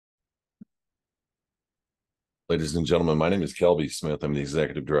Ladies and gentlemen, my name is Kelby Smith. I'm the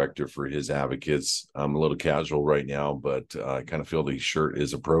executive director for His Advocates. I'm a little casual right now, but I kind of feel the shirt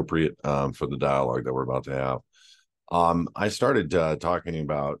is appropriate for the dialogue that we're about to have. I started talking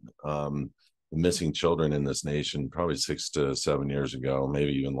about the missing children in this nation probably 6 to 7 years ago,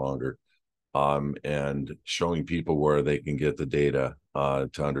 maybe even longer, and showing people where they can get the data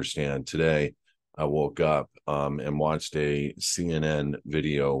to understand. Today, I woke up and watched a CNN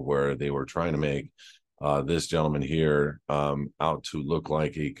video where they were trying to make this gentleman here out to look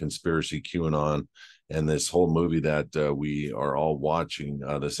like a conspiracy QAnon, and this whole movie that we are all watching,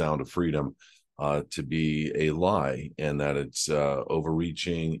 The Sound of Freedom, to be a lie, and that it's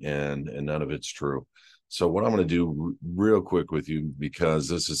overreaching and none of it's true. So what I'm going to do real quick with you, because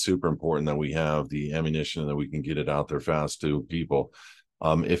this is super important that we have the ammunition and that we can get it out there fast to people.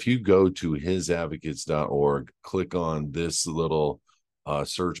 If you go to hisadvocates.org, click on this little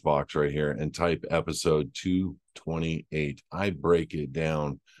search box right here and type episode 228. I break it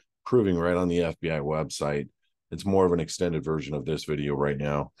down, proving right on the FBI website. It's more of an extended version of this video right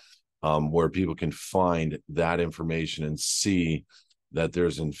now, where people can find that information and see that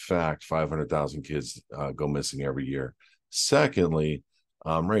there's in fact 500,000 kids go missing every year. Secondly,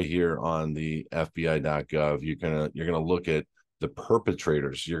 right here on the FBI.gov, you're gonna look at the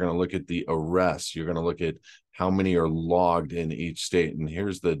perpetrators. You're going to look at the arrests. You're going to look at how many are logged in each state. And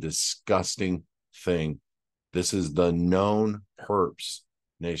here's the disgusting thing. This is the known perps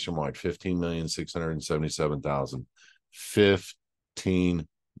nationwide, 15,677,000.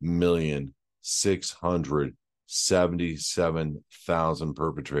 15,677,000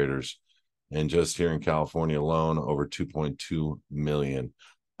 perpetrators. And just here in California alone, over 2.2 million.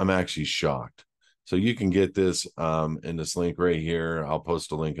 I'm actually shocked. So you can get this in this link right here. I'll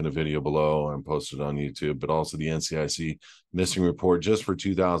post a link in the video below and post it on YouTube, but also the NCIC missing report just for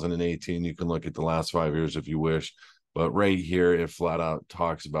 2018. You can look at the last 5 years if you wish, but right here, it flat out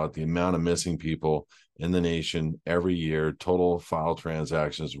talks about the amount of missing people in the nation every year. Total file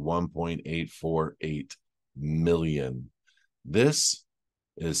transactions, 1.848 million. This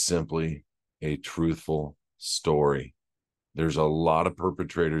is simply a truthful story. There's a lot of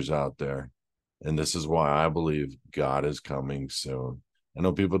perpetrators out there. And this is why I believe God is coming soon. I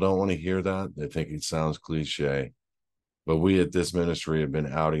know people don't want to hear that. They think it sounds cliche. But we at this ministry have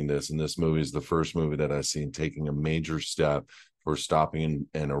been outing this. And this movie is the first movie that I've seen taking a major step for stopping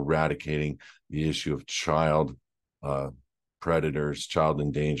and eradicating the issue of child predators, child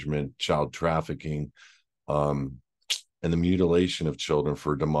endangerment, child trafficking, and the mutilation of children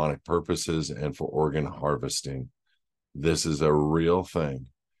for demonic purposes and for organ harvesting. This is a real thing.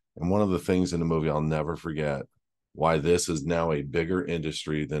 And one of the things in the movie I'll never forget, why this is now a bigger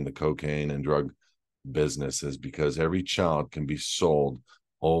industry than the cocaine and drug business, is because every child can be sold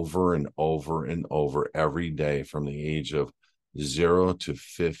over and over and over every day from the age of 0 to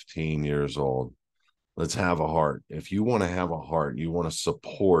 15 years old. Let's have a heart. If you want to have a heart, you want to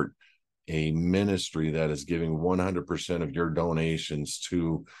support a ministry that is giving 100% of your donations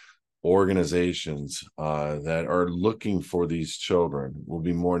to organizations that are looking for these children, will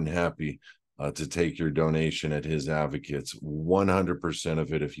be more than happy to take your donation at His Advocates. 100%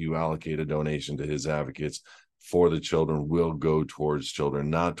 of it, if you allocate a donation to His Advocates for the children, will go towards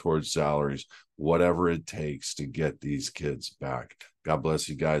children, not towards salaries, whatever it takes to get these kids back. God bless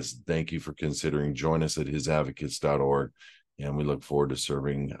you guys. Thank you for considering. Join us at hisadvocates.org, and we look forward to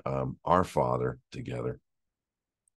serving our Father together.